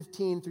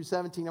15 through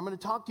 17, I'm going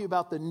to talk to you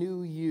about the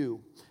new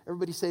you.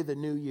 Everybody say the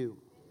new you.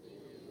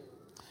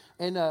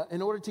 And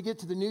in order to get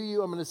to the new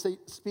you, I'm going to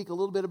speak a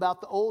little bit about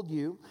the old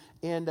you.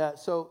 And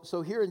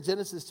so here in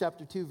Genesis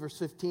chapter 2, verse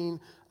 15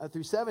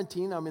 through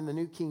 17, I'm in the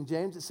New King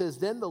James. It says,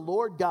 "Then the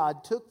Lord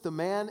God took the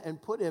man and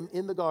put him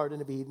in the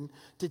Garden of Eden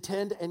to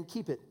tend and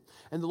keep it.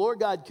 And the Lord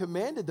God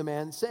commanded the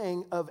man,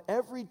 saying, Of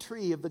every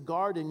tree of the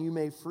garden you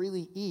may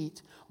freely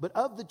eat, but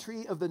of the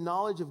tree of the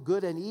knowledge of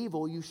good and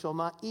evil you shall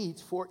not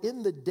eat, for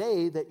in the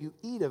day that you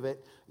eat of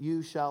it,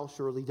 you shall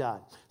surely die."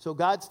 So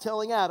God's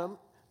telling Adam,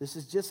 this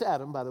is just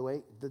Adam, by the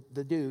way,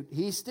 the dude.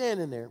 He's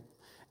standing there,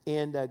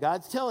 and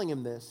God's telling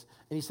him this.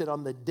 And he said,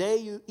 on the day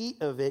you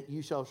eat of it,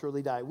 you shall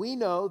surely die. We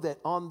know that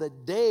on the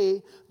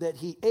day that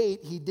he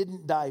ate, he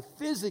didn't die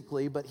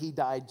physically, but he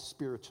died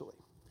spiritually.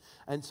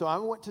 And so I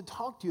want to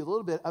talk to you a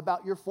little bit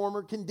about your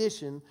former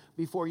condition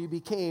before you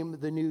became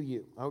the new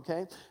you,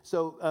 okay?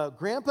 So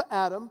Grandpa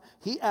Adam,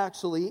 he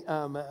actually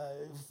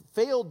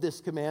failed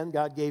this command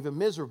God gave him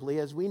miserably,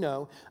 as we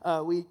know.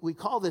 We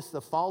call this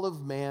the fall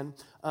of man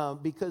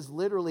because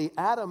literally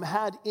Adam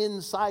had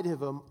inside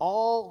of him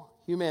all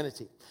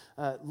humanity.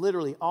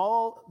 Literally,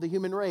 all the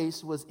human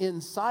race was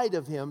inside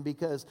of him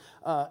because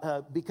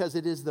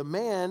it is the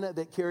man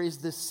that carries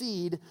the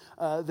seed,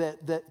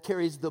 that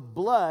carries the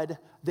blood,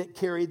 that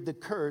carried the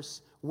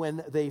curse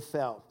when they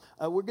fell.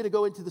 We're going to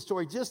go into the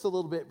story just a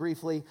little bit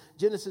briefly.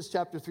 Genesis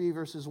chapter 3,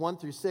 verses 1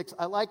 through 6.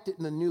 I liked it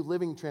in the New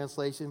Living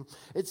Translation.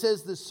 It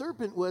says, "The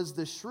serpent was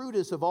the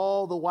shrewdest of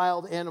all the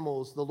wild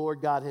animals the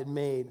Lord God had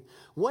made.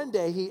 One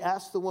day he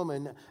asked the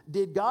woman,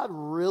 'Did God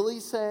really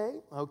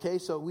say?'" Okay,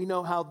 so we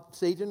know how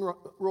Satan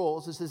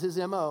rolls. This is his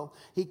MO.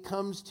 He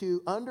comes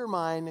to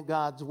undermine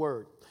God's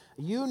word.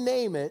 You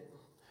name it,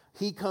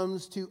 he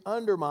comes to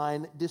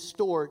undermine,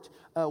 distort,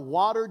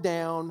 water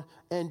down,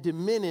 and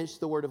diminish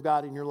the word of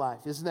God in your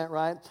life. Isn't that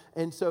right?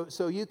 And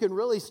so you can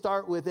really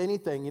start with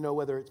anything,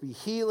 whether it be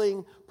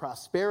healing,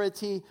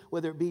 prosperity,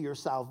 whether it be your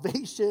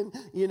salvation,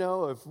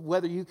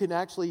 whether you can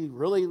actually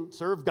really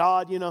serve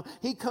God,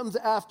 He comes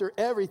after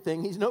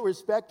everything. He's no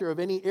respecter of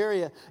any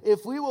area.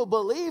 If we will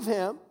believe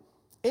him,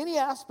 any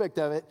aspect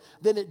of it,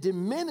 then it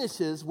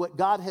diminishes what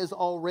God has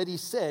already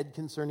said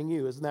concerning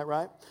you. Isn't that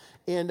right?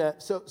 And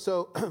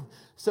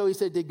so he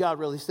said, "Did God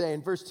really say?"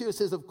 In verse 2, it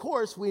says, "Of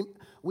course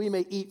we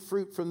may eat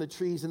fruit from the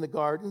trees in the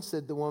garden,"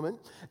 said the woman.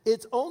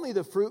 "It's only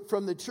the fruit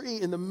from the tree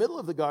in the middle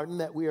of the garden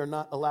that we are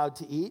not allowed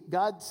to eat.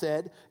 God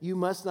said, 'You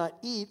must not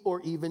eat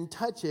or even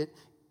touch it.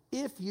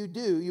 If you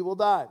do, you will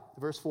die.'"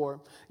 Verse 4,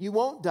 "You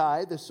won't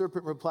die," the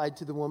serpent replied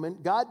to the woman.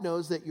 "God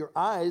knows that your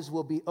eyes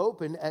will be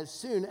opened as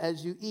soon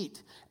as you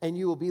eat, and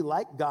you will be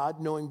like God,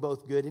 knowing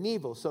both good and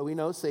evil." So we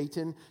know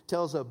Satan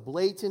tells a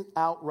blatant,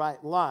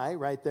 outright lie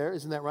right there.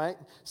 Isn't that right?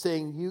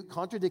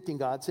 Contradicting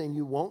God, saying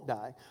you won't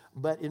die.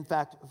 But in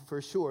fact,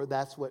 for sure,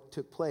 that's what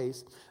took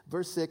place.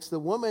 Verse 6, "The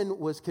woman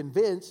was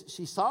convinced.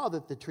 She saw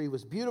that the tree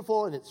was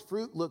beautiful and its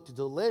fruit looked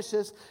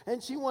delicious,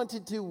 and she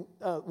wanted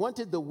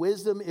the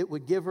wisdom it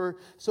would give her.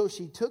 So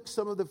she took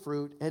some of the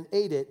fruit and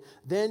ate it.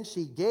 Then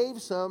she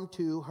gave some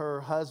to her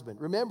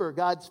husband." Remember,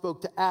 God spoke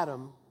to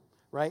Adam,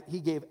 right? He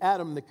gave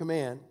Adam the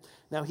command.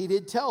 Now, he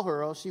did tell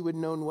her, else she would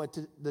have known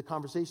the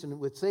conversation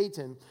with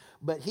Satan,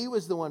 but he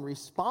was the one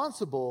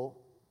responsible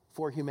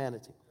for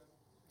humanity.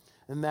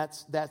 And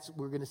that's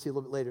we're going to see a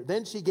little bit later.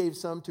 "Then she gave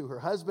some to her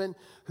husband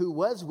who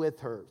was with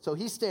her." So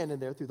he's standing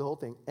there through the whole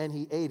thing, and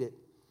he ate it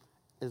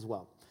as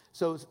well.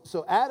 So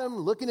Adam,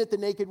 looking at the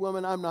naked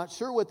woman, I'm not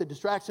sure what the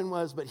distraction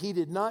was, but he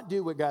did not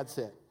do what God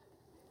said.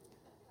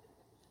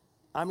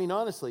 I mean,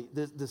 honestly,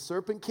 the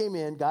serpent came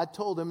in. God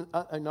told him,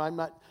 I'm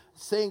not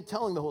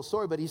telling the whole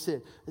story, but he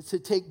said to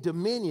take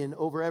dominion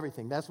over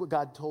everything. That's what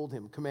God told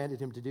him,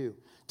 commanded him to do.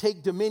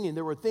 Take dominion.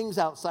 There were things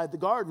outside the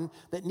garden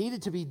that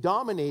needed to be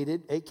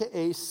dominated,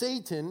 a.k.a.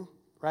 Satan,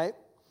 right?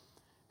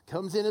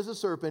 Comes in as a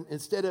serpent.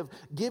 Instead of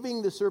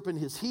giving the serpent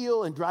his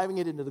heel and driving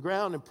it into the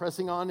ground and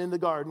pressing on in the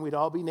garden, we'd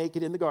all be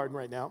naked in the garden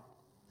right now.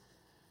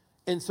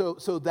 And so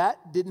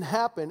that didn't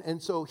happen.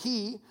 And so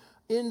he,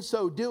 in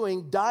so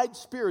doing, died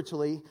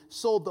spiritually,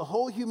 sold the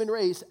whole human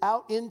race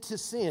out into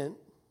sin.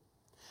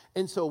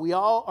 And so we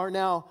all are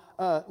now,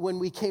 when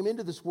we came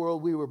into this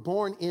world, we were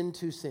born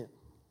into sin.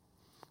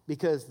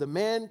 Because the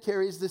man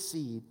carries the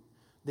seed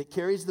that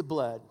carries the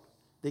blood,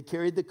 that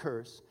carried the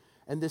curse.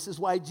 And this is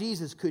why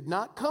Jesus could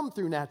not come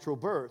through natural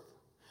birth.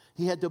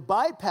 He had to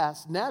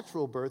bypass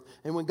natural birth.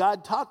 And when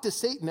God talked to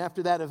Satan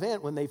after that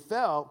event, when they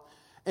fell,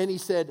 and he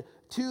said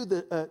to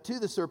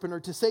the serpent, or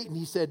to Satan,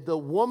 he said, "The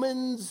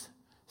woman's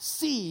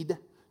seed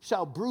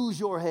shall bruise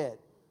your head."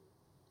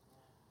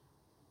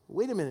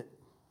 Wait a minute.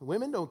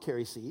 Women don't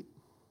carry seed.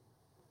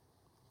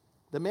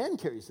 The man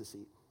carries the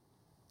seed.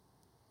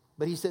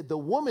 But he said the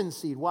woman's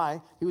seed.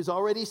 Why? He was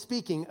already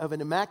speaking of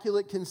an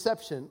immaculate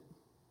conception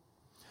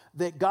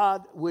that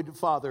God would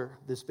father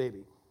this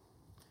baby.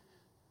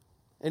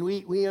 And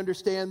we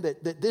understand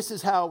that this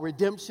is how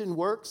redemption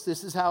works.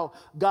 This is how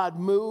God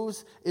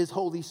moves. His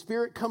Holy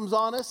Spirit comes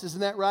on us.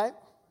 Isn't that right?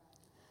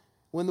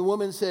 When the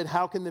woman said,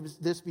 "How can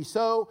this be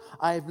so?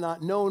 I have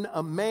not known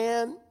a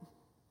man."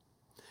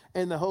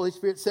 And the Holy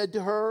Spirit said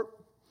to her,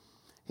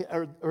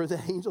 or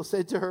the angel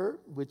said to her,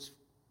 which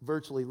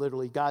virtually,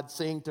 literally, God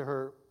saying to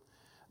her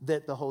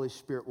that the Holy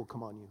Spirit will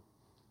come on you.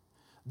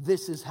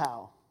 This is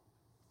how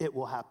it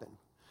will happen.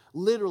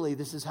 Literally,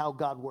 this is how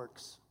God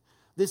works.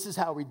 This is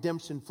how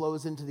redemption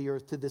flows into the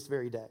earth to this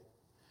very day.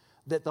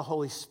 That the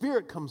Holy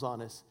Spirit comes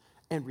on us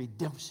and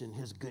redemption,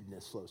 his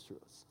goodness, flows through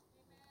us.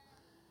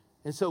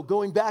 And so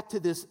going back to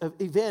this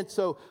event,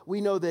 so we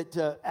know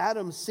that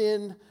Adam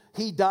sinned.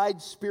 He died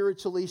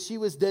spiritually. She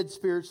was dead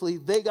spiritually.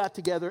 They got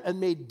together and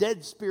made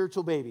dead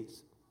spiritual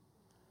babies.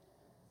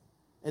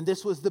 And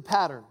this was the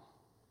pattern.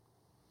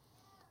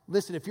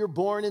 Listen, if you're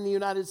born in the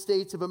United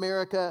States of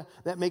America,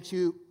 that makes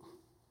you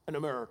an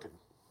American.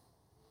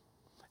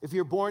 If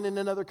you're born in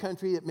another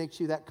country, it makes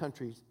you that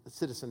country's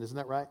citizen. Isn't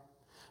that right?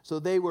 So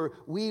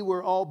we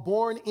were all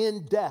born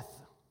in death.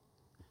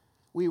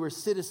 We were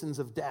citizens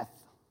of death.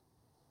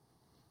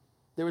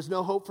 There was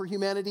no hope for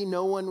humanity.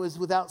 No one was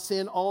without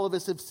sin. All of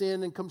us have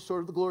sinned and come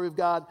short of the glory of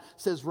God,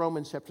 says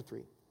Romans chapter 3.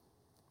 It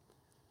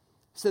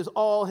says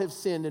all have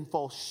sinned and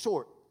fall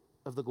short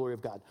of the glory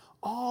of God.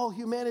 All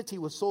humanity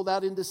was sold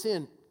out into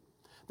sin.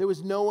 There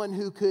was no one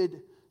who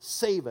could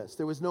save us.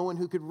 There was no one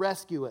who could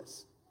rescue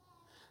us.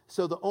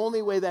 So the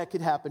only way that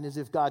could happen is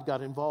if God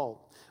got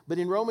involved. But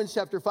in Romans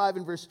chapter 5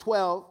 and verse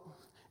 12,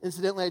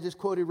 incidentally, I just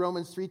quoted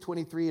Romans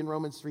 3:23 and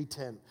Romans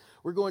 3:10.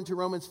 We're going to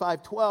Romans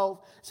 5:12.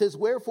 It says,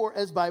 wherefore,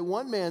 as by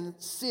one man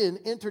sin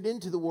entered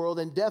into the world,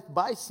 and death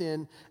by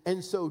sin,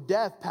 and so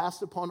death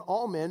passed upon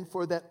all men,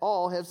 for that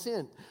all have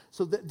sinned.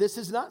 So this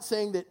is not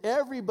saying that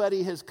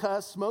everybody has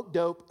cussed, smoked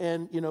dope,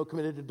 and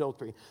committed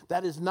adultery.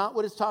 That is not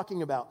what it's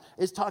talking about.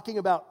 It's talking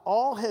about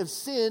all have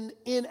sinned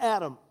in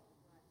Adam.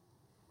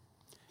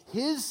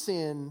 His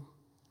sin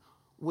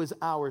was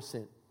our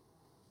sin.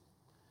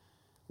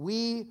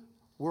 We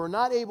were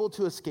not able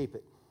to escape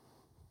it.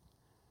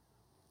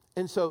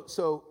 And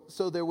so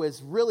there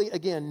was really,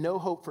 again, no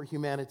hope for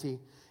humanity.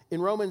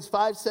 In Romans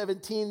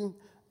 5:17,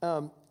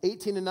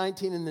 18 and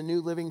 19 in the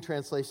New Living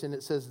Translation,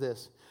 it says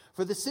this.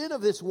 For the sin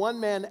of this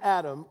one man,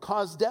 Adam,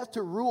 caused death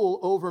to rule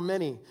over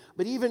many.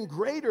 But even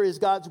greater is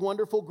God's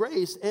wonderful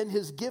grace and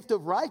his gift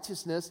of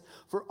righteousness.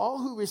 For all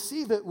who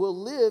receive it will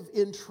live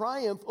in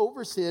triumph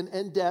over sin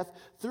and death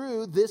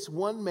through this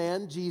one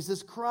man,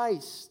 Jesus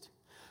Christ.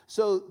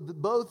 So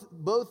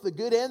both the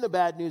good and the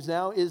bad news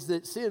now is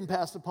that sin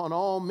passed upon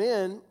all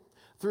men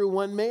through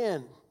one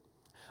man.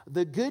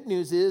 The good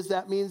news is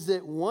that means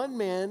that one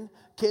man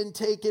can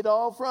take it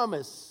all from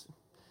us.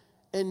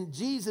 And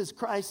Jesus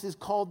Christ is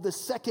called the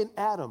second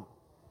Adam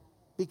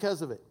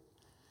because of it.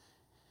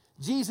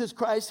 Jesus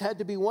Christ had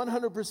to be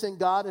 100%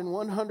 God and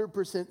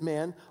 100%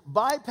 man.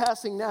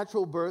 Bypassing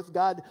natural birth,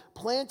 God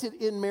planted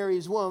in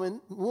Mary's womb,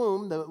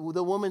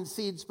 the woman's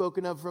seed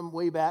spoken of from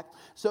way back.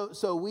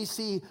 So we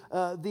see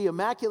the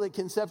immaculate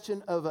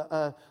conception of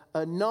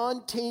a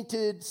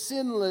non-tainted,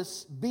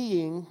 sinless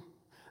being,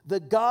 the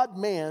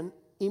God-man,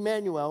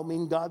 Emmanuel,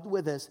 meaning God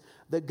with us,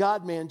 the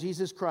God-man,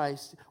 Jesus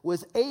Christ,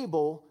 was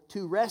able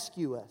to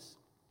rescue us.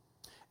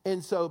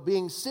 And so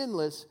being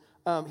sinless,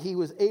 he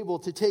was able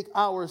to take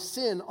our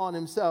sin on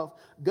himself,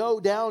 go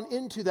down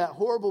into that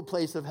horrible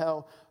place of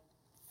hell,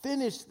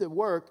 finish the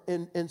work,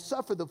 and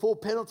suffer the full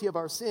penalty of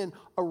our sin,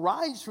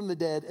 arise from the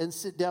dead, and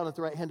sit down at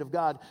the right hand of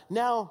God.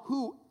 Now,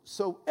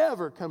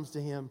 whosoever comes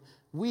to him,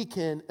 we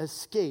can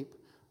escape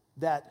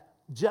that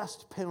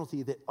just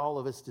penalty that all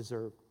of us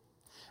deserve.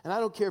 And I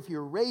don't care if you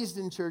were raised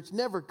in church,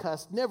 never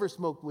cussed, never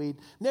smoked weed,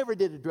 never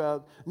did a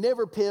drug,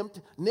 never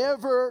pimped,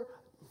 never.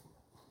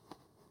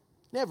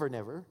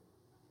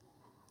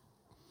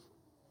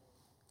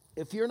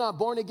 If you're not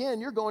born again,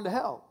 you're going to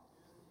hell.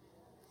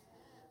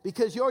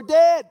 Because you're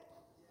dead.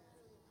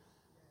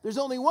 There's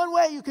only one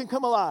way you can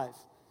come alive.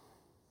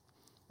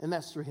 And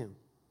that's through him.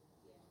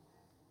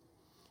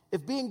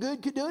 If being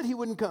good could do it, he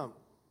wouldn't come.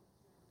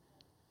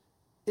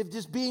 If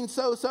just being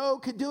so-so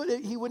could do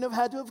it, he wouldn't have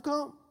had to have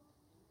come.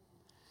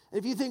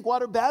 If you think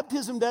water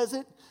baptism does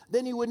it,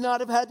 then he would not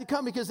have had to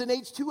come because an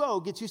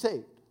H2O gets you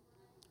saved.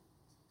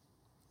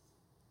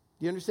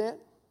 Do you understand?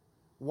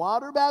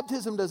 Water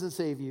baptism doesn't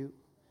save you.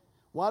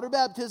 Water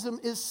baptism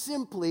is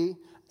simply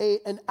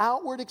an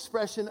outward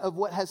expression of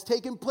what has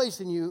taken place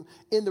in you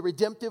in the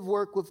redemptive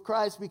work with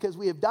Christ because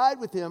we have died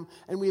with him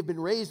and we have been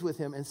raised with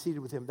him and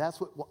seated with him.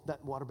 That's what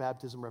that water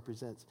baptism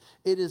represents.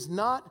 It is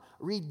not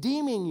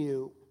redeeming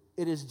you.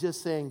 It is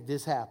just saying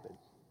this happened.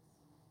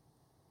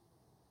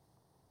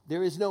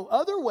 There is no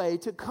other way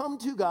to come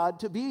to God,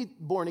 to be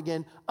born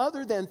again,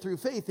 other than through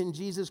faith in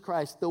Jesus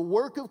Christ. The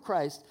work of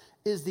Christ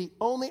is the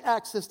only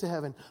access to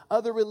heaven.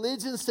 Other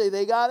religions say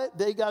they got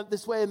it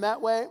this way and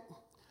that way.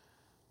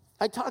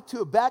 I talked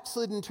to a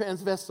backslidden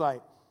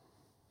transvestite.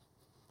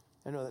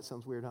 I know that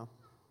sounds weird, huh?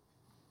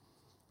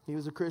 He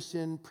was a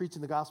Christian,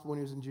 preaching the gospel when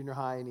he was in junior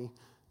high, and he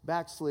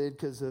backslid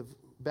because of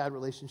bad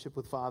relationship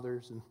with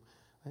fathers.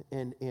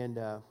 And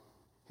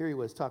here he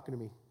was talking to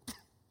me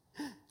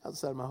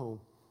outside my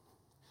home.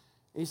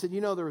 And he said,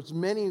 there's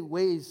many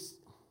ways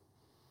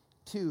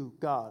to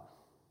God.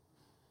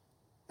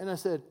 And I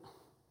said,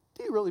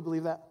 do you really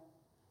believe that?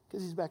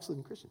 Because he's a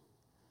backslidden Christian.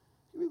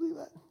 You believe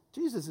that?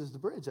 Jesus is the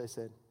bridge, I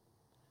said.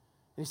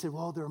 And he said,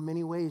 well, there are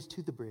many ways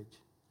to the bridge.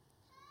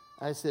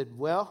 I said,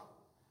 well,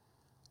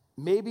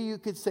 maybe you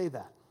could say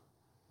that.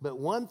 But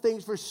one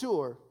thing's for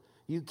sure,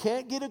 you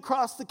can't get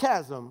across the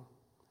chasm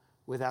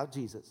without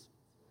Jesus.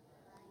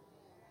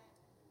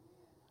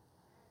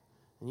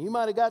 And you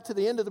might have got to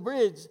the end of the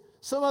bridge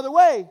some other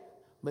way,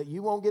 but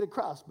you won't get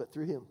across but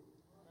through him.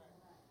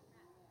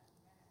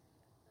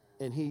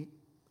 And he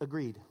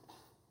agreed.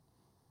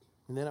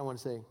 And then I want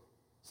to say,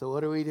 so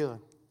what are we doing?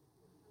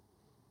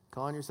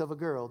 Calling yourself a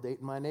girl,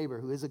 dating my neighbor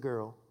who is a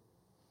girl,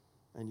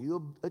 and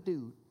you a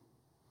dude.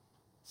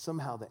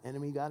 Somehow the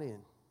enemy got in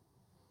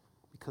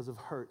because of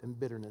hurt and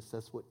bitterness.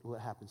 That's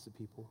what happens to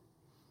people.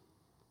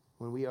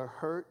 When we are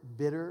hurt,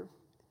 bitter,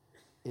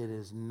 it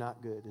is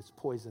not good. It's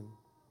poison.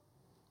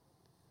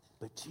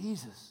 But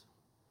Jesus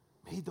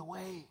made the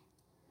way.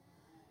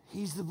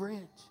 He's the bridge.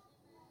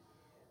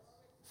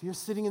 If you're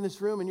sitting in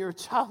this room and you're a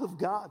child of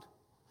God,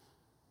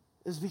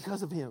 it's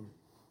because of him.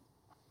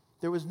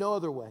 There was no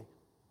other way.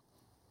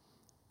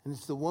 And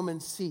it's the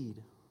woman's seed.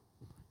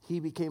 He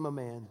became a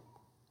man,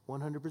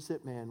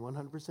 100% man,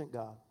 100%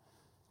 God,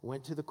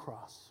 went to the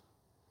cross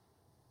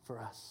for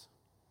us.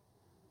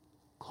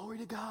 Glory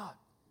to God.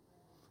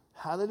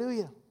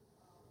 Hallelujah.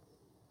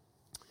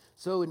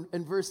 So in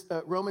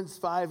Romans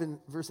 5 and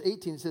verse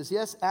 18, it says,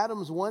 yes,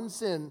 Adam's one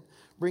sin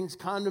brings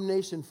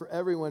condemnation for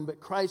everyone, but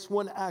Christ's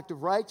one act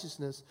of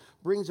righteousness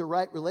brings a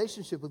right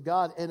relationship with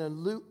God and a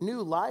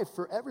new life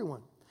for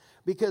everyone.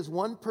 Because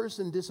one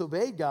person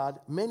disobeyed God,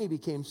 many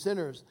became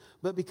sinners.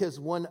 But because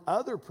one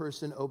other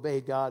person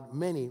obeyed God,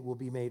 many will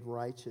be made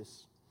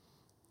righteous.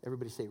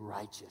 Everybody say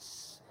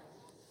righteous.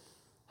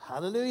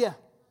 Hallelujah.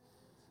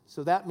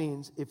 So that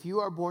means if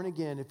you are born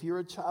again, if you're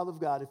a child of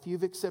God, if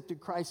you've accepted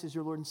Christ as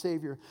your Lord and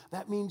Savior,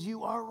 that means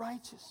you are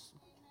righteous.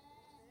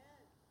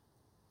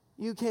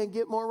 You can't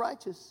get more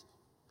righteous.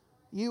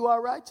 You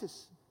are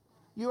righteous.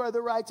 You are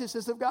the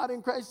righteousness of God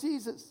in Christ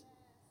Jesus.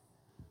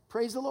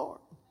 Praise the Lord.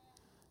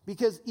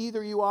 Because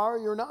either you are or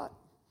you're not.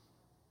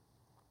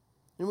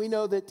 And we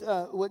know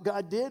that what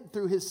God did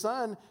through his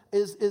son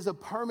is a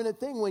permanent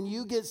thing. When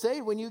you get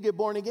saved, when you get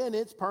born again,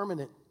 it's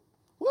permanent.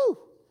 Woo!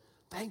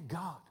 Thank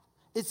God.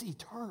 It's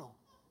eternal.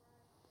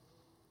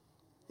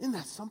 Isn't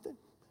that something?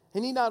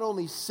 And he not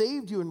only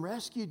saved you and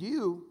rescued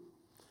you,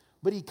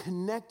 but he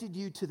connected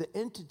you to the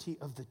entity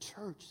of the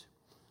church.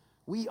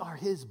 We are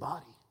his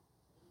body.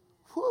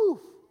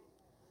 Whew!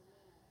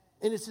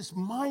 And it's just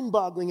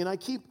mind-boggling. And I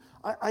keep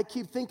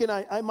thinking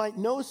I might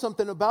know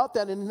something about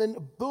that, and then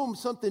boom,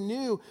 something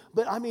new.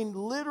 But I mean,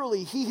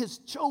 literally, he has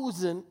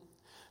chosen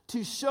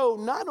to show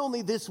not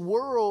only this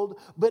world,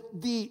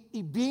 but the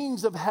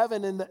beings of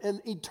heaven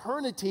and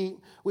eternity,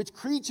 which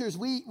creatures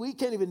we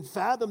can't even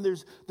fathom.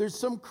 There's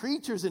some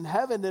creatures in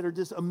heaven that are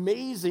just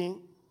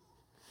amazing.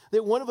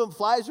 That one of them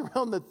flies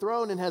around the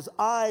throne and has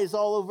eyes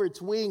all over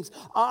its wings,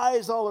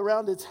 eyes all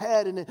around its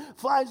head, and it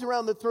flies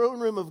around the throne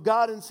room of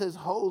God and says,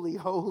 holy,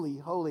 holy,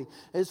 holy.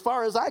 As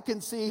far as I can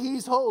see,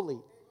 he's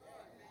holy.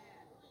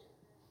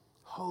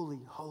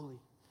 Holy, holy.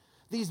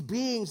 These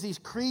beings, these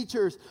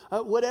creatures,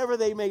 whatever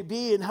they may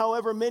be and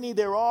however many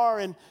there are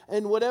and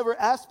whatever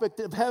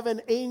aspect of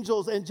heaven,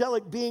 angels,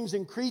 angelic beings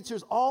and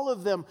creatures, all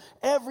of them,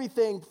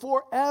 everything,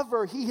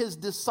 forever, he has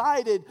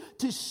decided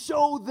to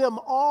show them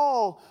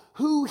all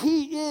who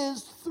he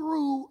is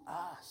through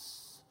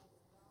us.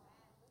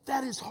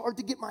 That is hard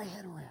to get my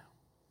head around.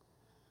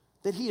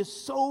 That he is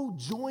so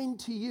joined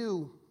to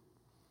you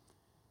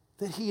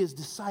that he has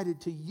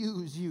decided to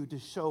use you to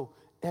show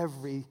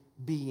every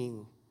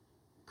being,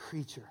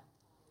 creature,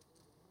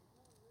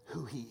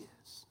 who he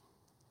is.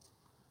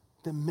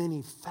 The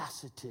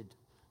many-faceted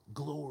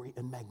glory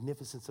and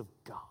magnificence of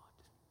God.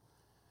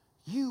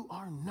 You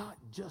are not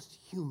just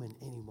human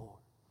anymore.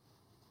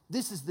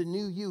 This is the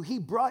new you. He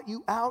brought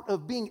you out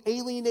of being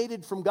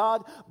alienated from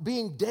God,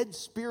 being dead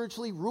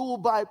spiritually,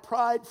 ruled by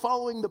pride,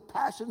 following the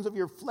passions of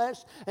your flesh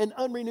and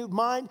unrenewed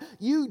mind.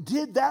 You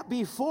did that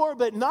before,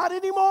 but not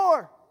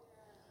anymore.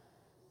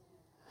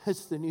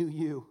 It's the new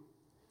you.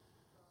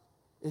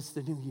 It's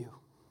the new you.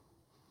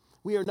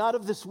 We are not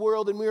of this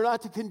world, and we are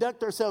not to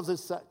conduct ourselves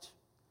as such.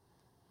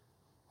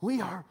 We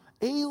are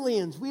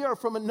aliens. We are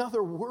from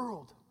another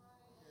world.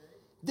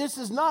 This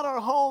is not our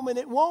home, and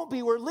it won't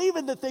be. We're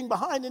leaving the thing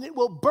behind, and it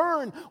will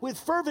burn with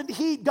fervent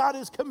heat. God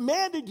has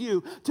commanded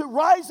you to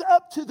rise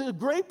up to the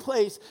great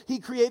place he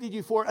created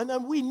you for. And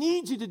then we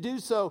need you to do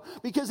so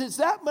because it's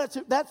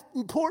that's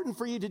important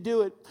for you to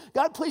do it.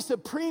 God placed a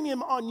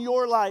premium on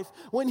your life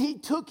when he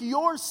took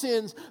your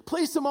sins,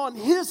 placed them on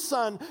his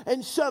son,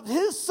 and shoved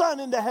his son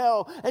into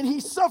hell, and he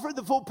suffered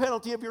the full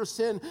penalty of your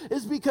sin.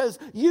 Is because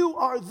you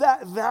are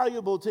that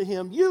valuable to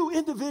him. You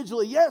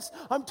individually, yes,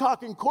 I'm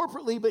talking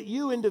corporately, but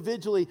you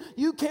individually.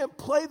 You can't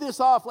play this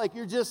off like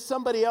you're just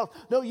somebody else.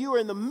 No, you are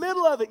in the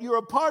middle of it. You're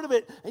a part of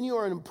it, and you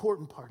are an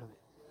important part of it.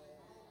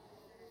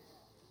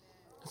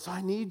 So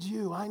I need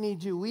you. I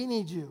need you. We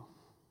need you.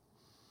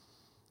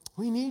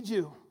 We need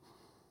you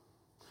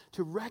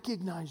to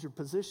recognize your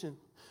position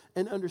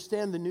and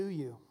understand the new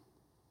you.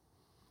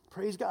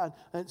 Praise God.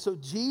 And so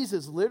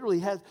Jesus literally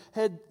had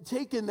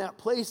taken that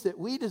place that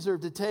we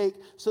deserve to take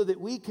so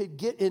that we could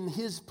get in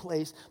his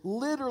place.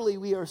 Literally,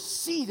 we are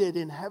seated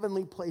in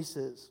heavenly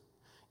places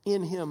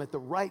in him at the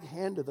right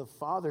hand of the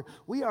Father.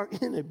 We are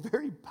in a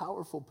very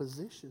powerful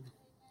position.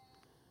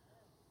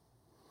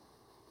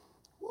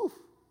 Woof.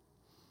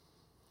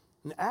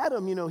 And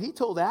Adam, he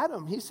told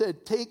Adam, he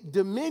said, take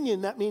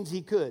dominion. That means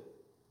he could.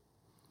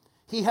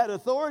 He had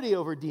authority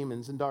over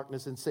demons and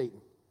darkness and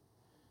Satan.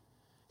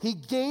 He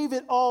gave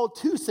it all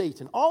to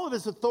Satan. All of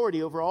his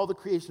authority over all the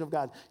creation of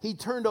God, he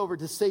turned over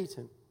to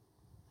Satan.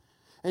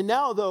 And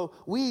now, though,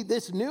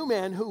 this new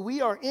man who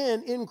we are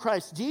in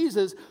Christ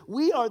Jesus,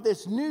 we are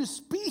this new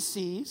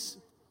species,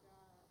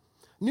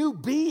 new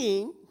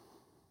being,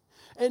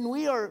 and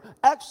we are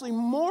actually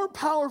more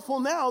powerful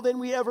now than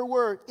we ever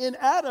were. In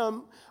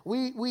Adam,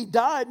 we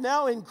died.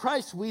 Now in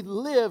Christ, we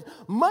live.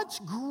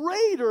 Much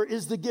greater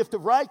is the gift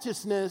of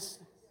righteousness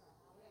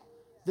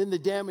than the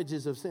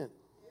damages of sin.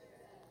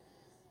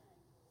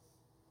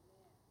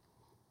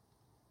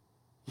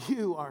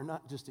 You are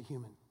not just a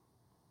human.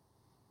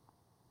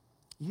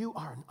 You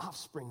are an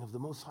offspring of the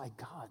Most High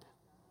God.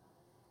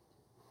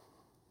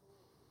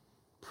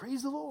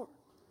 Praise the Lord.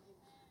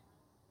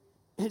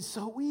 And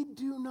so we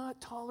do not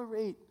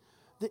tolerate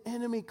the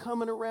enemy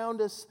coming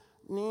around us.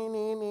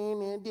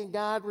 Did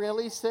God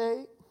really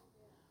say?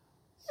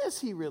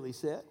 Yes, he really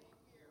said.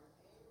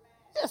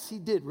 Yes, he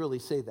did really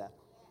say that.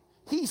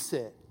 He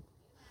said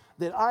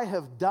that I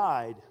have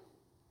died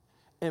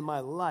and my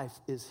life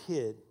is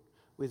hid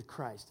with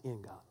Christ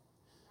in God.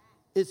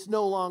 It's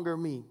no longer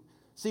me.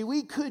 See,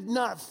 we could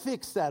not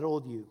fix that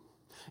old you.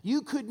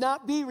 You could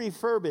not be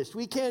refurbished.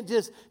 We can't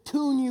just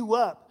tune you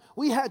up.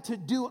 We had to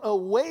do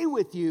away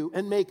with you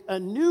and make a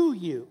new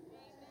you.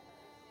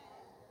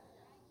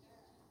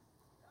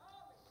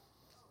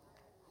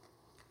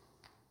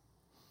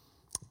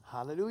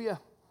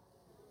 Hallelujah.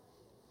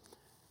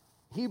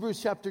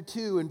 Hebrews chapter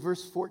 2 and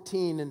verse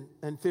 14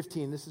 and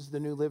 15. This is the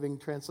New Living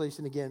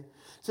Translation again.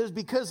 It says,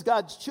 because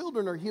God's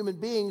children are human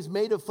beings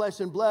made of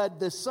flesh and blood,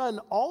 the Son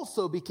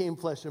also became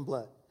flesh and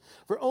blood.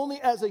 For only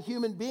as a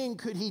human being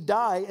could he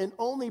die, and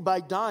only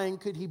by dying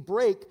could he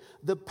break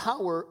the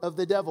power of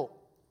the devil,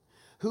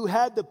 who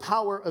had the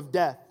power of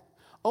death.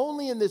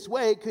 Only in this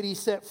way could he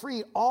set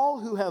free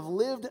all who have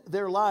lived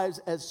their lives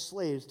as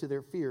slaves to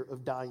their fear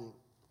of dying.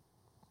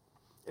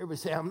 Everybody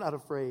say, I'm not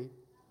afraid.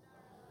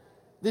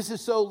 This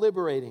is so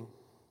liberating.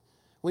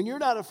 When you're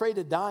not afraid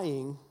of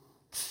dying,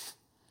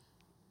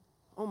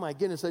 oh my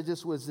goodness, I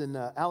just was in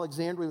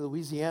Alexandria,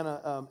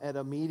 Louisiana at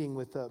a meeting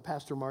with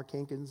Pastor Mark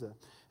Hankins.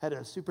 Had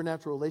a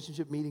supernatural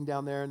relationship meeting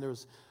down there, and there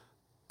was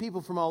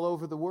people from all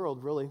over the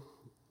world, really.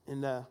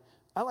 And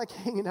I like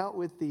hanging out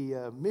with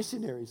the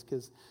missionaries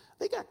because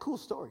they got cool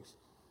stories.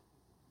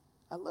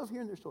 I love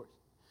hearing their stories.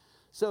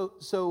 So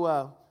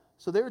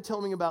they were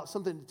telling me about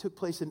something that took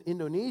place in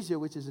Indonesia,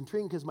 which is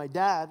intriguing because my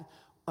dad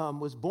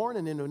was born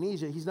in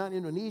Indonesia. He's not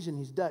Indonesian,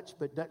 he's Dutch,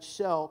 but Dutch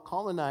Shell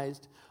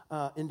colonized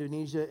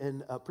Indonesia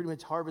and pretty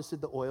much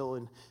harvested the oil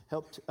and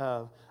helped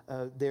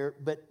there.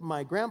 But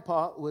my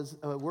grandpa was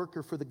a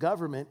worker for the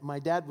government. My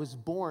dad was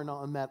born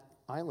on that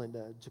island,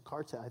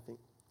 Jakarta, I think.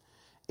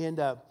 And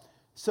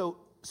so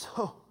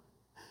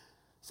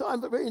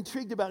I'm very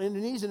intrigued about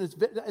Indonesia. And it's,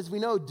 as we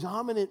know,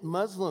 dominant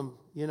Muslim,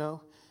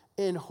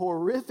 and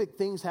horrific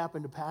things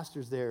happen to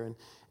pastors there.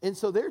 And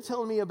so they're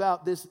telling me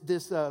about this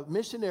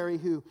missionary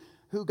who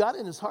got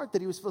in his heart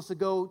that he was supposed to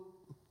go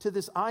to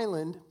this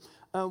island,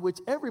 which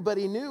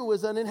everybody knew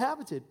was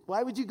uninhabited.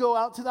 Why would you go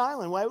out to the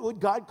island? Why would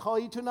God call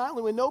you to an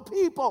island with no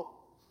people?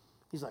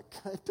 He's like,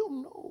 I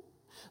don't know.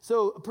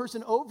 So a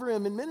person over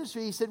him in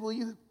ministry, he said, will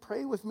you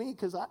pray with me?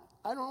 Because I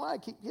don't know why I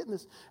keep getting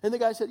this. And the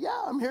guy said,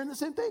 yeah, I'm hearing the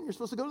same thing. You're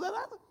supposed to go to that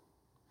island.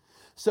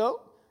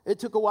 So it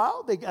took a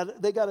while. They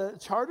got a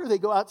charter. They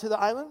go out to the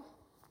island.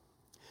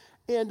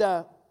 And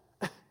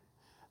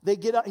he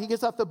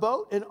gets off the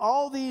boat, and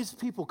all these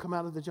people come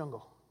out of the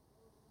jungle.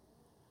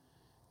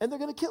 And they're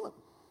going to kill him.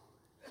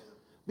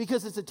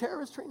 Because it's a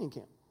terrorist training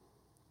camp.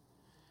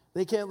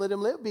 They can't let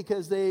him live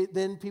because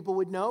then people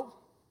would know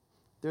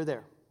they're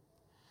there.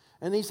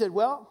 And he said,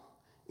 well,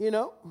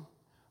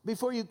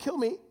 before you kill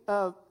me,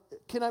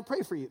 can I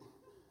pray for you?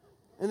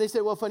 And they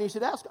said, well, funny you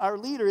should ask. Our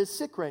leader is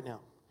sick right now.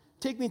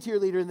 Take me to your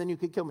leader, and then you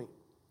could kill me.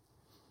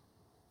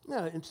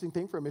 Not an interesting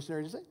thing for a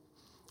missionary to say.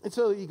 And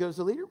so he goes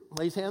to the leader,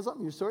 lays hands on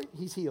him, your story,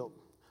 he's healed.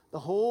 The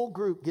whole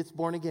group gets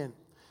born again.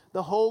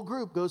 The whole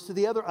group goes to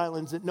the other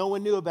islands that no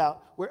one knew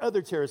about, where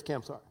other terrorist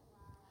camps are.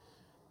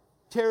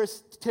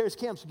 Terrorist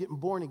camps are getting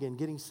born again,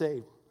 getting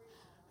saved.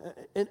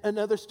 And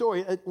another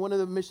story, one of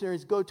the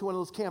missionaries go to one of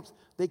those camps,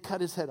 they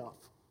cut his head off.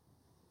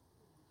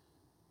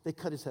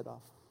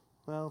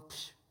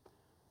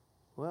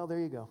 Well, there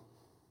you go.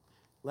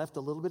 Left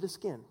a little bit of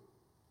skin.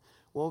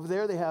 Well, over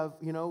there they have,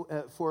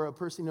 for a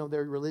person,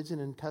 their religion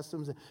and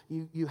customs,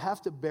 you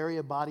have to bury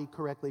a body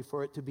correctly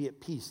for it to be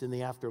at peace in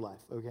the afterlife,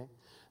 okay?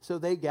 So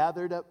they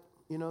gathered up,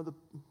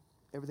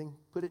 everything,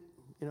 put it,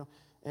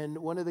 and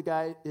one of the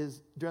guys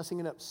is dressing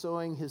it up,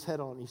 sewing his head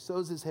on. He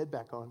sews his head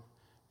back on,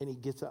 and he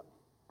gets up.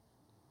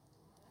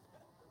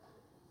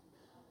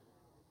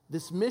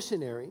 this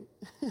missionary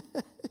he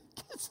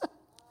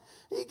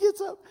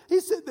gets up. He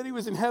said that he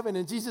was in heaven,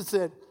 and Jesus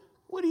said,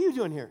 "What are you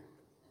doing here?"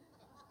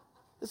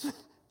 This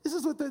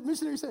is what the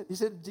missionary said. He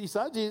said, he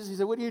saw Jesus. He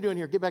said, "What are you doing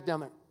here? Get back down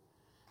there."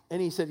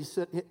 And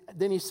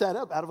then he sat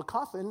up out of a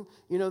coffin,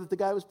 that the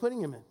guy was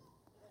putting him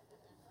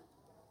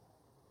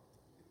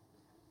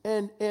in.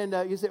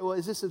 And you say, "Well,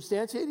 is this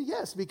substantiated?"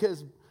 Yes,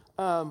 because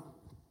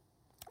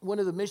one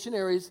of the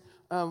missionaries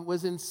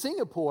was in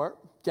Singapore,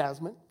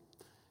 Jasmine,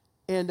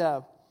 and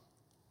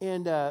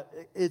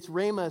it's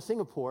Rhema,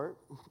 Singapore,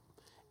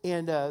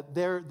 and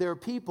their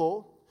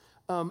people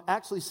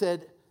actually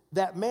said,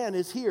 "That man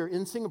is here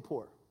in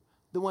Singapore,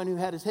 the one who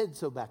had his head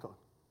sewed back on."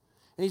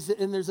 And he said,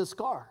 and there's a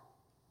scar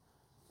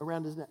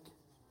around his neck.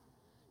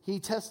 He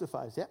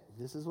testifies, "Yeah,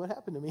 this is what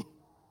happened to me."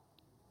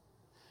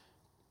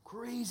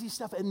 Crazy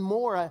stuff and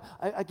more.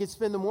 I could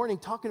spend the morning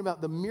talking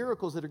about the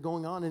miracles that are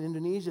going on in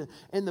Indonesia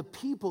and the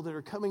people that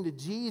are coming to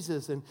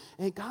Jesus. And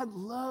God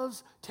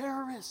loves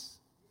terrorists.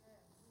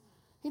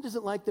 He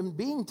doesn't like them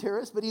being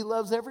terrorists, but he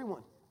loves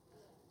everyone.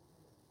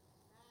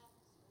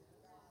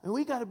 And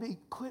we got to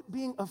quit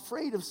being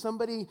afraid of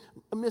somebody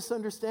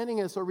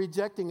misunderstanding us or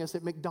rejecting us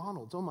at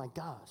McDonald's. Oh my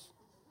gosh.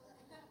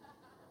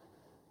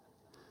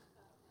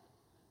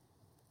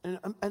 And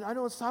I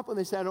don't stop when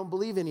they say, "I don't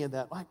believe any of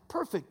that." Like,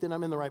 perfect, then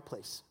I'm in the right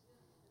place.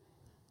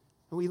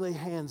 And we lay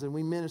hands and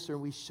we minister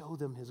and we show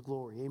them his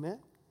glory. Amen?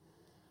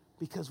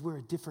 Because we're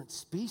a different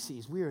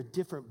species. We are a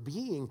different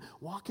being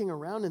walking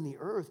around in the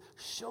earth,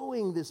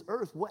 showing this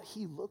earth what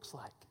he looks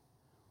like.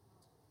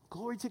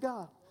 Glory to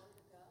God.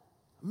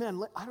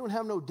 Man, I don't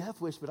have no death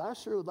wish, but I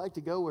sure would like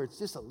to go where it's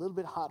just a little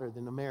bit hotter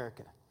than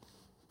America.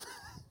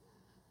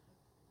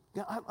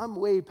 I'm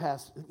way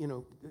past,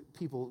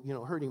 people,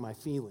 hurting my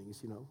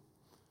feelings,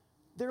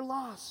 They're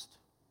lost.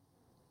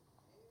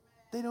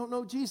 They don't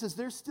know Jesus.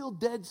 They're still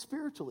dead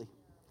spiritually.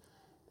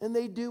 And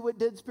they do what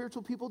dead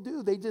spiritual people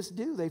do. They just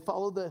do. They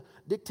follow the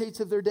dictates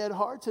of their dead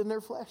hearts and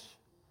their flesh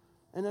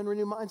and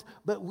unrenewed minds.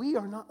 But we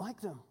are not like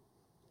them.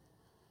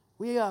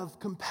 We have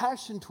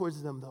compassion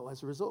towards them, though,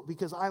 as a result,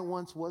 because I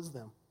once was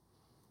them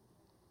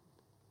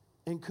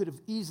and could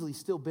have easily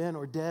still been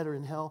or dead or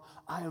in hell.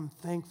 I am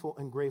thankful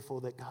and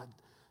grateful that God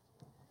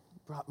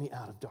brought me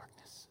out of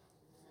darkness.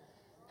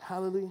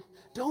 Hallelujah.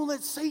 Don't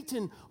let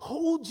Satan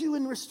hold you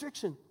in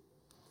restriction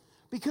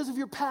because of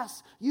your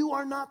past. You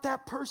are not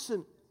that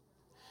person.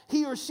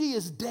 He or she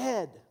is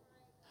dead,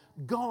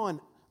 gone,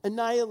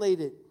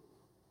 annihilated.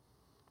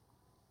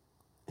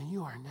 And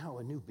you are now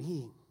a new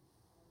being.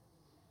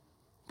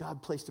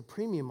 God placed a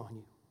premium on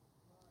you,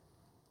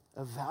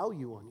 a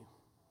value on you.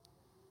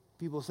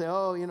 People say,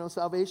 "Oh,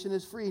 salvation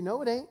is free."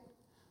 No, it ain't.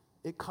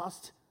 It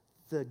cost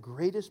the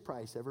greatest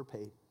price ever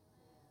paid.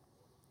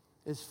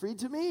 It's free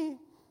to me,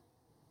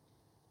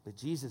 but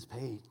Jesus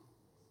paid.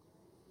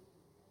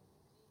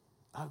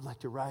 I would like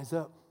to rise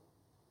up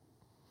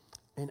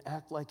and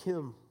act like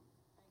him.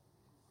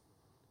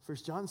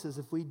 1 John says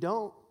if we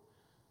don't,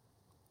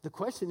 the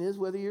question is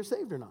whether you're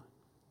saved or not.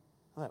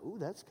 I'm like, ooh,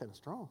 that's kind of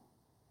strong.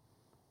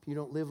 If you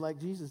don't live like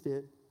Jesus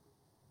did.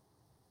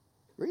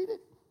 Read it.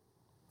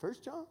 1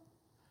 John.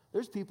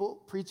 There's people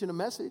preaching a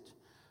message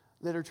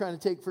that are trying to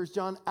take 1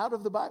 John out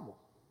of the Bible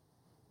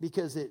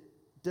because it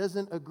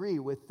doesn't agree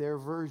with their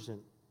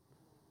version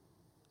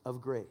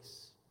of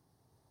grace.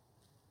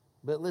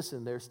 But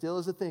listen, there still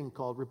is a thing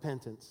called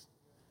repentance.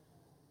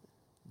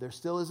 There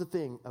still is a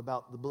thing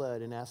about the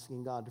blood and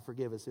asking God to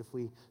forgive us if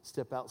we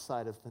step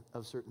outside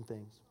of certain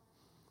things.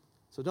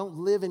 So don't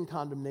live in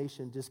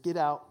condemnation. Just get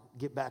out,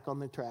 get back on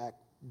the track,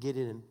 get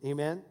in.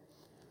 Amen?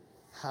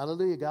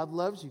 Hallelujah. God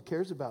loves you,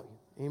 cares about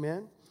you.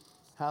 Amen?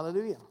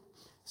 Hallelujah.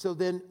 So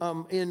then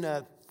in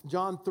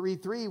John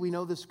 3:3, we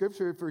know the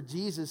scripture for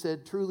Jesus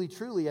said, "Truly,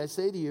 truly, I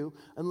say to you,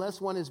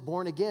 unless one is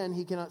born again,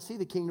 he cannot see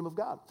the kingdom of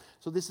God."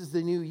 So this is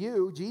the new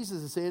you.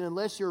 Jesus is saying,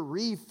 unless you're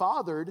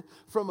refathered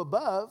from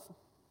above,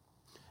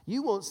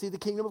 you won't see the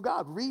kingdom of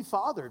God.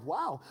 Refathered.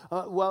 Wow.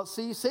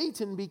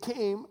 Satan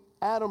became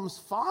Adam's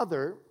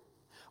father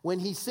when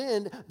he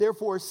sinned.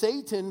 Therefore,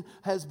 Satan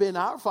has been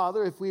our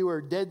father. If we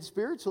were dead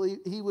spiritually,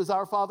 he was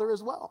our father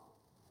as well.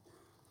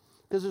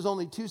 Because there's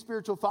only two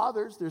spiritual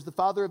fathers. There's the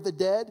father of the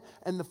dead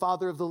and the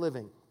father of the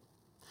living.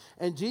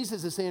 And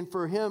Jesus is saying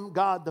for him,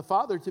 God the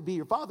Father, to be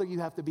your father, you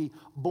have to be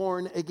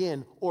born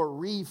again or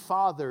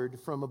refathered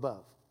from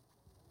above.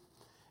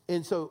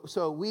 And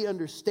so we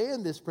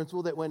understand this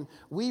principle that when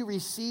we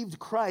received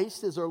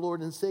Christ as our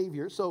Lord and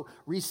Savior, so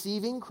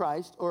receiving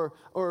Christ or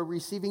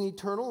receiving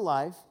eternal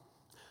life,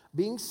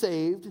 being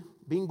saved,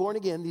 being born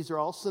again, these are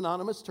all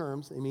synonymous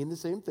terms. They mean the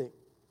same thing.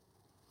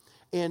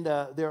 And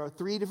there are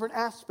three different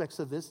aspects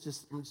of this.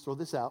 I'm going to throw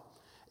this out.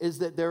 Is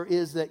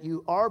that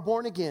you are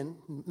born again.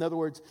 In other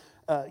words,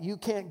 you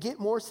can't get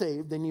more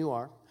saved than you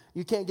are.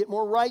 You can't get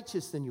more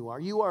righteous than you are.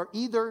 You are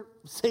either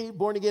saved,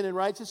 born again, and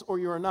righteous, or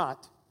you are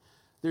not.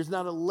 There's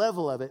not a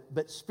level of it.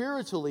 But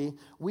spiritually,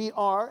 we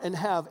are and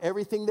have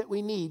everything that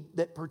we need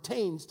that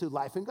pertains to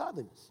life and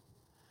godliness.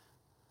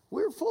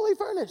 We're fully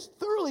furnished,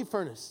 thoroughly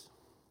furnished.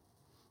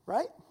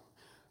 Right?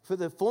 For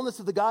the fullness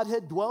of the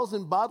Godhead dwells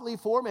in bodily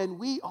form, and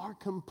we are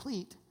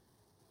complete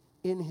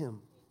in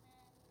him.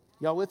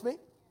 Y'all with me?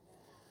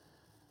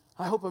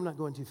 I hope I'm not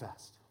going too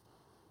fast.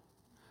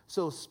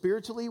 So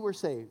spiritually, we're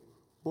saved,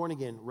 born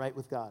again, right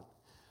with God.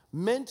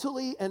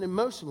 Mentally and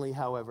emotionally,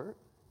 however,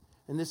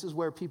 and this is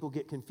where people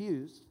get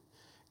confused,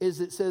 is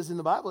it says in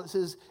the Bible, it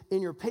says,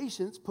 in your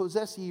patience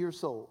possess ye your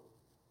soul,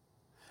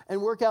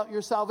 and work out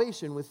your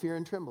salvation with fear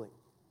and trembling.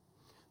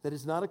 That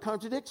is not a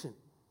contradiction.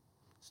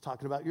 It's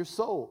talking about your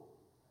soul.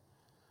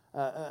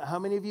 How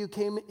many of you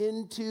came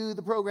into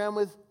the program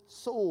with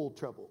soul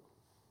trouble?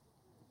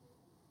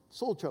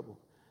 Soul trouble.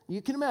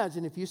 You can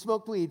imagine if you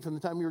smoked weed from the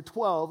time you were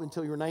 12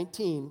 until you were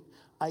 19,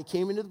 I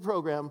came into the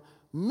program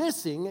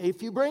missing a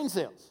few brain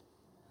cells.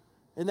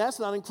 And that's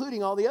not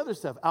including all the other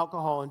stuff,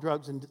 alcohol and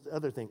drugs and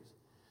other things.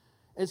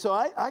 And so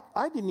I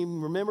didn't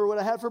even remember what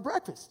I had for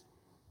breakfast.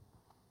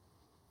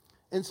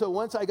 And so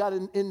once I got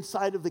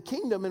inside of the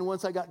kingdom and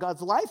once I got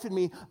God's life in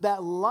me,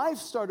 that life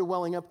started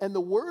welling up and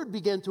the word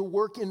began to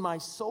work in my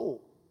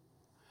soul.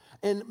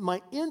 And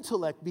my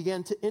intellect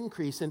began to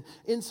increase. And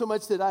in so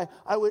much that I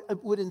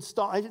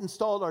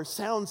installed our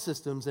sound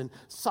systems and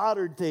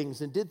soldered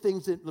things and did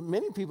things that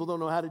many people don't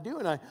know how to do.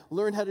 And I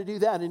learned how to do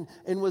that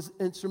and was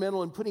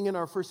instrumental in putting in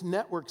our first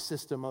network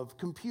system of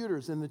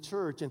computers in the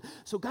church. And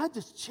so God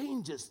just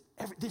changes,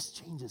 this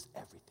changes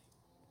everything.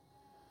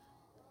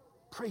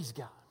 Praise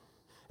God.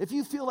 If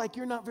you feel like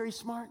you're not very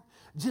smart,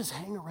 just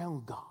hang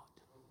around God.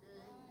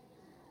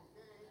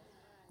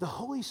 The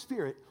Holy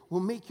Spirit will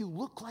make you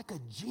look like a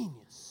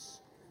genius.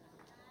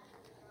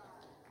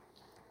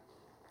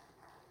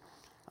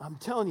 I'm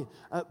telling you,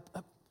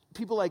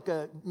 people like,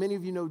 many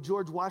of you know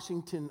George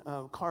Washington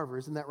Carver,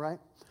 isn't that right?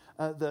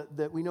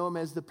 That we know him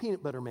as the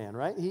peanut butter man,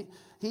 right?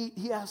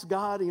 He asked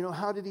God,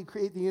 how did he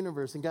create the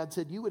universe? And God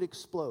said, you would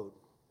explode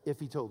if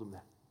he told him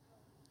that.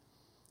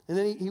 And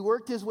then he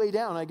worked his way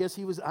down. I guess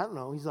he was, I don't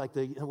know, he's like,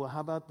 how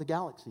about the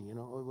galaxy?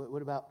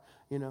 What about,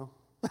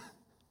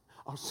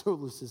 our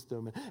solar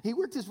system? And he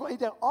worked his way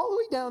down, all the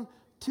way down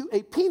to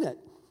a peanut.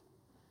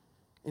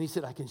 And he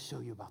said, I can show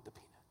you about the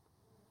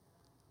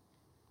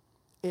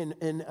peanut.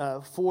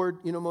 And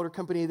Ford, Motor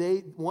Company,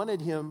 they wanted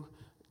him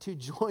to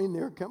join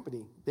their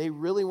company. They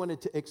really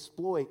wanted to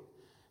exploit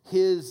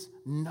his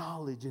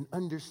knowledge and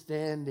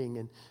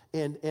understanding.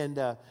 And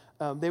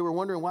they were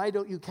wondering, why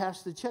don't you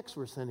cash the checks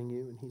we're sending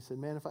you? And he said,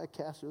 man, if I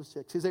cash those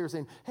checks. Because they were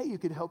saying, hey, you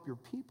could help your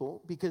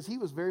people. Because he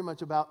was very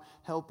much about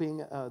helping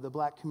the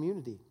black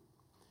community.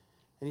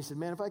 And he said,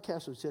 man, if I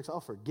cash those checks, I'll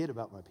forget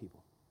about my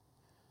people.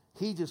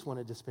 He just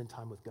wanted to spend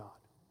time with God.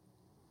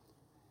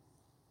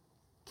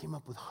 Came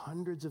up with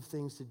hundreds of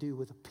things to do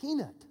with a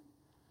peanut.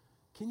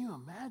 Can you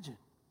imagine?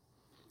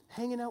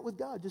 Hanging out with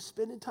God, just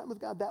spending time with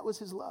God. That was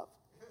his love.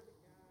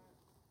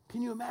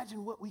 Can you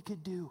imagine what we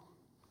could do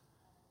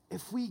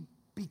if we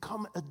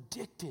become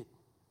addicted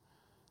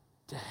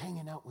to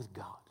hanging out with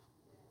God?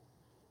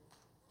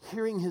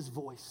 Hearing his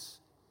voice,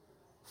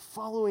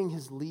 following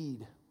his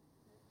lead.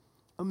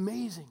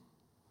 Amazing.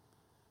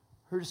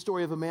 Heard a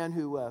story of a man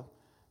who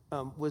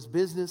was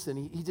business,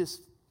 and he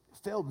just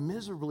failed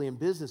miserably in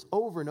business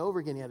over and over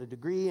again. He had a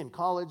degree in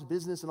college,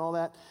 business, and all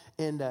that.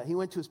 And he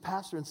went to his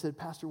pastor and said,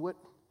 Pastor, what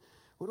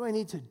do I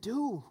need to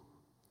do?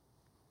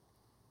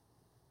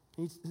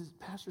 His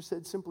pastor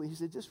said simply, he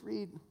said, just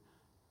read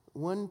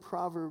one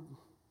proverb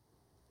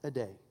a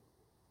day.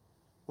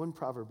 One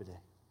proverb a day.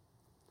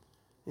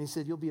 And he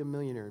said, you'll be a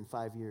millionaire in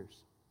 5 years.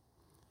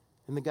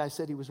 And the guy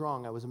said he was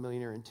wrong. I was a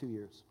millionaire in 2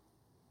 years.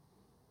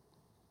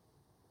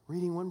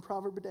 Reading one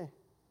proverb a day.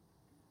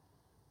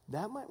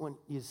 That might want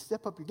you to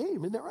step up your game,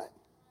 isn't that right?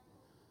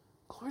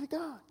 Glory to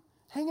God.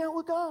 Hang out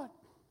with God.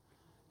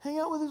 Hang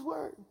out with his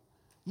word.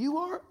 You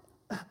are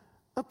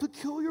a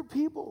peculiar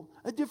people,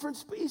 a different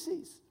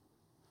species.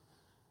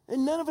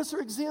 And none of us are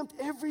exempt.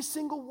 Every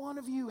single one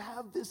of you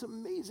have this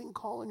amazing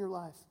call in your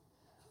life.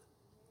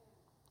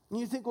 And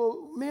you think,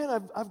 well,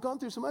 man, I've gone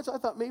through so much. I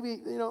thought maybe,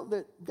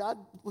 that God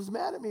was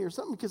mad at me or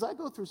something because I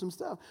go through some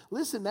stuff.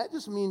 Listen, that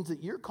just means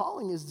that your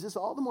calling is just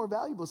all the more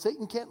valuable.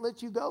 Satan can't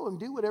let you go and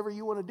do whatever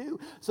you want to do.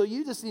 So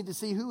you just need to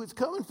see who it's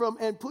coming from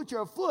and put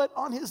your foot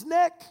on his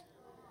neck.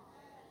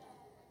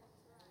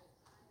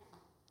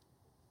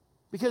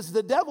 Because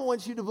the devil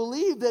wants you to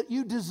believe that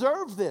you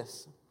deserve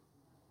this.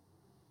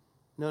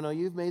 No,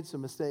 you've made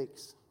some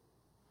mistakes.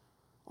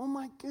 Oh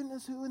my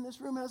goodness, who in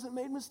this room hasn't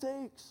made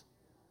mistakes?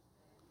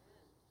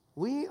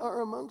 We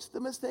are amongst the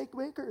mistake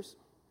makers.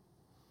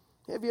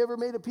 Have you ever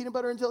made a peanut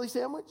butter and jelly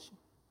sandwich?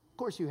 Of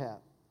course you have.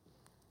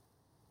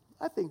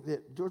 I think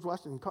that George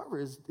Washington Carver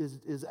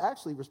is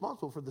actually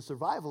responsible for the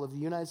survival of the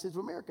United States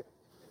of America.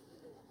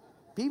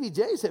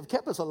 PBJs have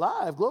kept us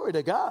alive. Glory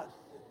to God.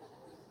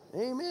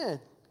 Amen.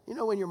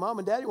 When your mom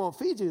and daddy won't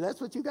feed you,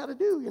 that's what you got to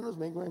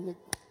do.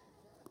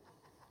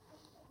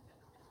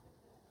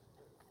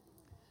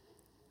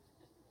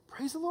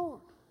 Praise the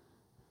Lord.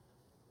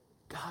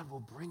 God will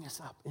bring us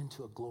up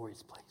into a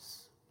glorious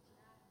place.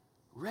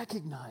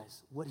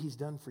 Recognize what he's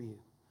done for you.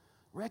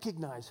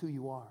 Recognize who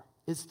you are.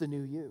 It's the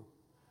new you.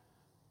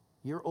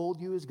 Your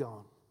old you is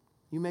gone.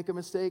 You make a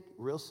mistake,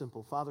 real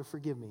simple. Father,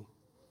 forgive me.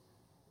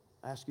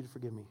 I ask you to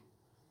forgive me.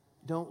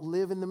 Don't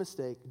live in the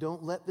mistake.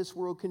 Don't let this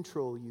world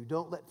control you.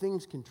 Don't let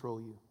things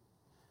control you.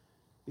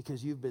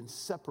 Because you've been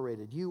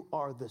separated. You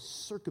are the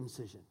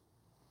circumcision.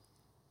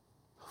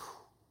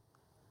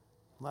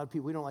 A lot of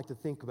people, we don't like to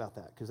think about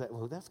that because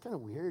that's kind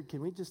of weird.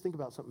 Can we just think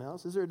about something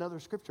else? Is there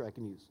another scripture I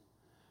can use?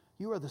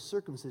 You are the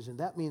circumcision.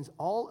 That means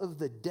all of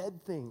the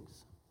dead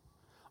things,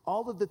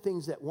 all of the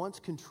things that once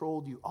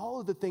controlled you, all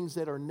of the things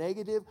that are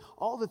negative,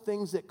 all the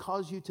things that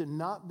cause you to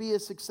not be a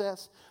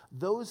success,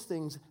 those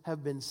things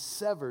have been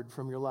severed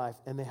from your life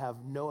and they have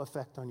no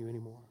effect on you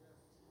anymore.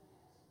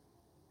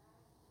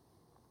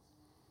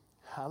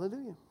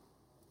 Hallelujah.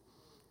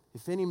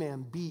 If any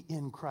man be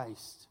in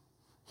Christ,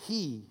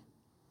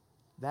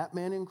 that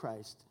man in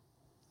Christ,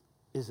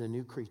 is a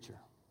new creature,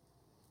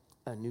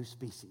 a new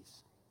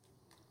species,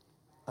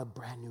 a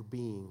brand new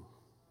being.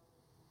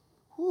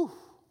 Whew.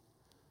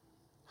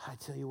 I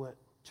tell you what,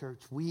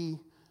 church, we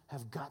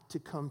have got to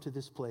come to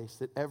this place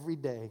that every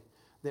day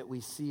that we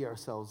see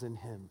ourselves in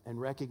him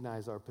and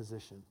recognize our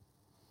position.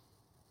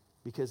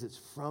 Because it's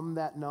from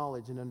that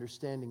knowledge and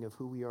understanding of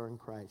who we are in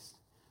Christ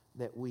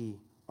that we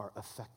are effective.